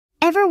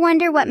Ever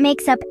wonder what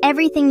makes up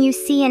everything you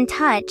see and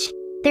touch?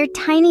 They're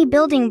tiny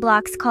building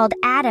blocks called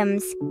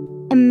atoms.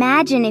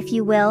 Imagine, if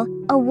you will,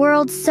 a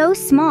world so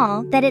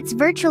small that it's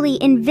virtually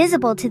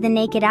invisible to the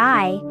naked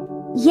eye.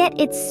 Yet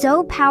it's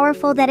so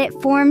powerful that it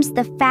forms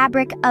the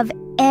fabric of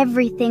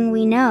everything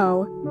we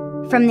know.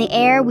 From the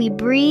air we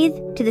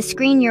breathe to the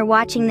screen you're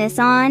watching this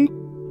on,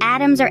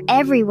 atoms are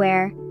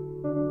everywhere.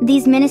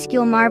 These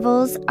minuscule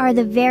marvels are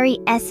the very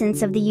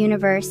essence of the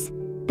universe,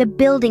 the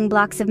building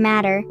blocks of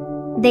matter.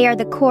 They are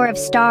the core of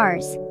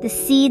stars, the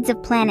seeds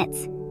of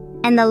planets,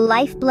 and the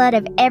lifeblood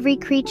of every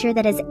creature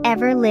that has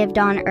ever lived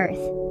on Earth.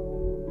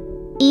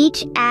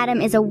 Each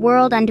atom is a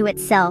world unto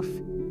itself,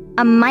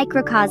 a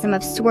microcosm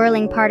of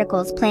swirling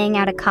particles playing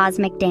out a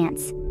cosmic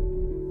dance.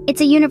 It's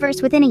a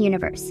universe within a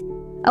universe,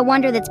 a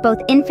wonder that's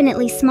both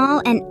infinitely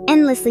small and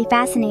endlessly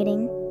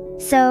fascinating.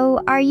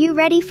 So, are you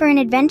ready for an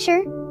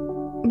adventure?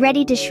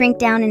 Ready to shrink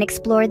down and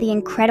explore the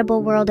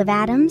incredible world of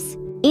atoms?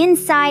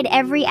 Inside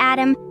every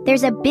atom,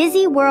 there's a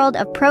busy world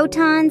of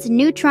protons,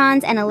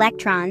 neutrons, and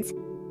electrons.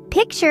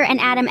 Picture an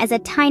atom as a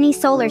tiny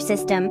solar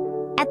system.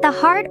 At the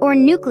heart or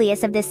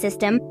nucleus of this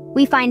system,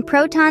 we find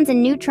protons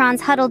and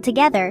neutrons huddled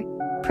together.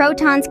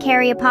 Protons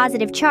carry a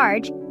positive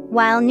charge,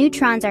 while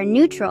neutrons are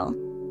neutral,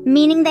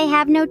 meaning they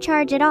have no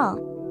charge at all.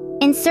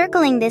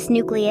 Encircling this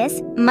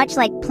nucleus, much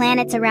like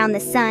planets around the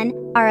sun,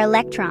 are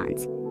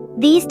electrons.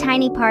 These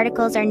tiny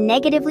particles are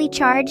negatively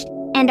charged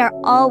and are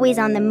always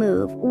on the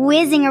move,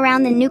 whizzing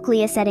around the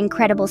nucleus at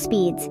incredible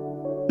speeds.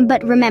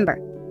 But remember,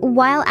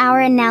 while our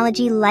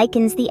analogy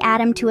likens the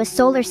atom to a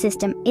solar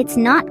system, it's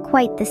not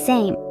quite the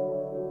same.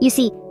 You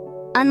see,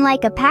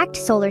 unlike a packed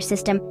solar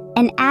system,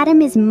 an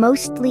atom is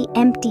mostly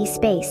empty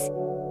space.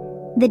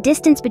 The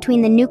distance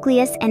between the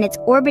nucleus and its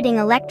orbiting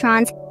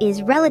electrons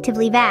is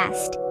relatively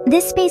vast.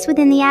 This space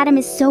within the atom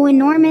is so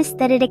enormous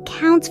that it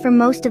accounts for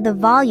most of the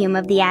volume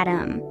of the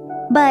atom.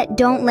 But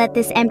don't let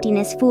this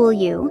emptiness fool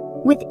you.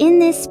 Within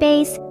this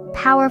space,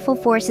 powerful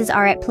forces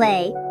are at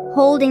play,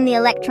 holding the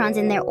electrons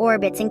in their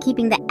orbits and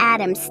keeping the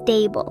atom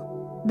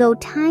stable. Though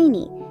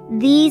tiny,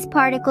 these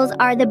particles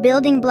are the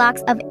building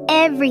blocks of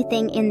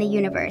everything in the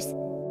universe.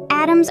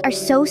 Atoms are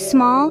so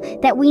small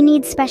that we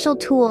need special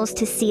tools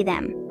to see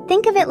them.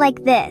 Think of it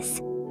like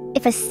this.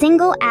 If a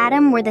single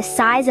atom were the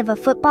size of a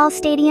football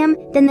stadium,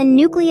 then the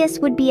nucleus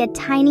would be a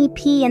tiny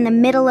pea in the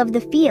middle of the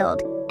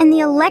field, and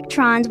the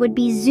electrons would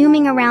be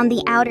zooming around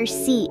the outer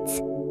seats.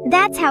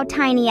 That's how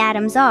tiny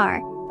atoms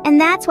are, and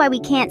that's why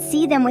we can't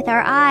see them with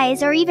our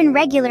eyes or even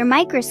regular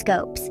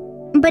microscopes.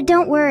 But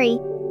don't worry,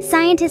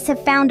 scientists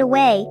have found a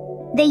way.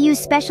 They use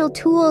special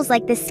tools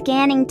like the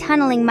Scanning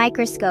Tunneling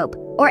Microscope,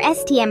 or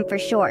STM for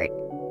short.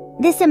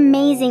 This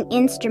amazing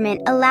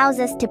instrument allows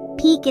us to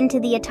peek into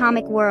the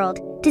atomic world,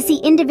 to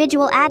see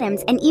individual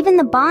atoms and even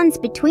the bonds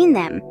between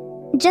them.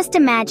 Just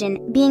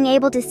imagine being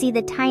able to see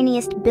the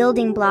tiniest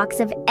building blocks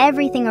of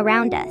everything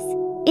around us.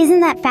 Isn't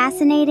that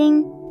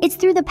fascinating? It's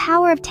through the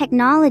power of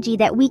technology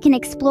that we can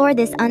explore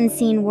this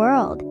unseen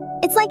world.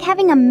 It's like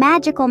having a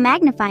magical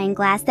magnifying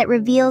glass that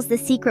reveals the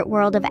secret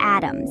world of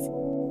atoms.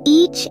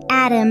 Each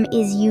atom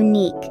is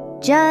unique,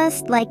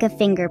 just like a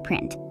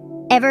fingerprint.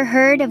 Ever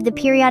heard of the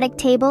periodic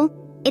table?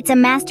 It's a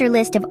master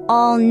list of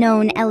all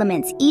known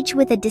elements, each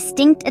with a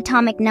distinct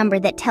atomic number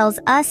that tells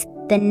us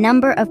the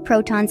number of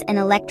protons and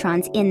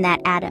electrons in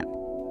that atom.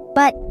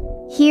 But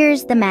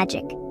here's the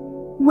magic.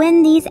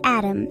 When these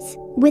atoms,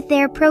 with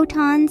their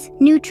protons,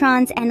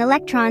 neutrons, and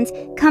electrons,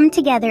 come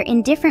together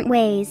in different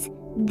ways,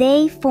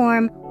 they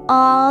form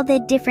all the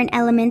different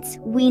elements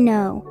we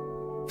know.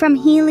 From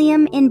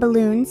helium in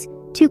balloons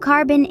to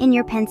carbon in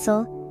your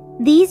pencil,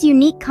 these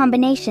unique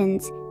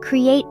combinations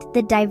create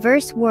the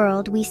diverse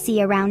world we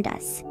see around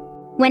us.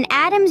 When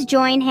atoms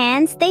join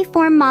hands, they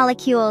form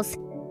molecules.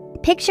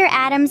 Picture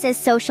atoms as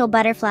social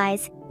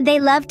butterflies. They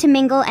love to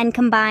mingle and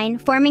combine,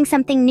 forming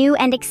something new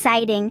and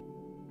exciting.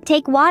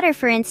 Take water,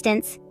 for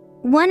instance.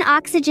 One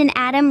oxygen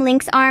atom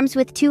links arms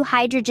with two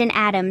hydrogen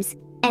atoms,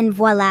 and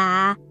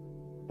voila!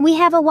 We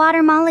have a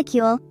water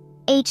molecule,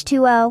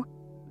 H2O.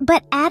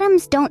 But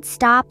atoms don't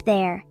stop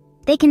there.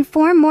 They can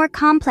form more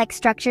complex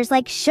structures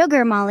like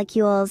sugar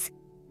molecules.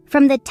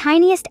 From the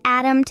tiniest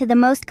atom to the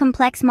most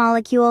complex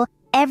molecule,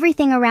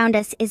 everything around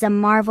us is a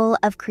marvel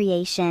of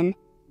creation.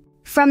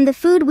 From the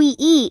food we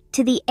eat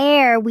to the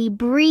air we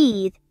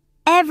breathe,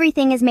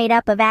 everything is made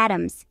up of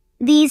atoms.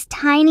 These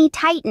tiny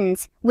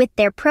titans, with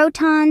their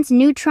protons,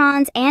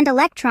 neutrons, and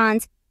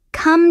electrons,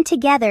 come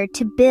together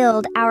to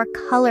build our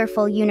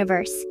colorful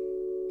universe.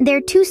 They're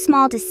too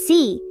small to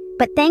see,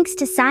 but thanks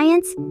to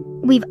science,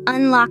 we've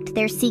unlocked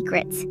their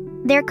secrets.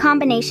 Their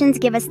combinations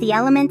give us the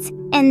elements,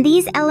 and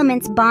these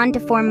elements bond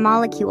to form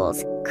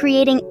molecules,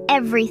 creating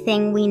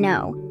everything we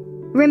know.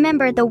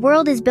 Remember, the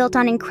world is built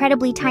on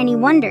incredibly tiny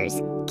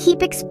wonders.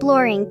 Keep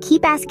exploring,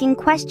 keep asking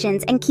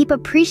questions, and keep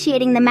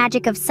appreciating the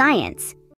magic of science.